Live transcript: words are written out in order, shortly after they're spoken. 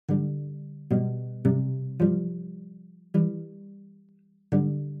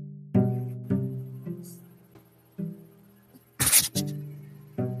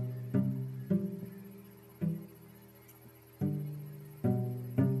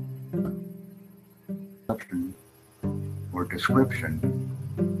introduction or description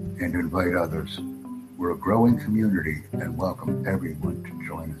and invite others. We're a growing community and welcome everyone to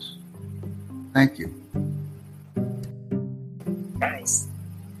join us. Thank you. Nice.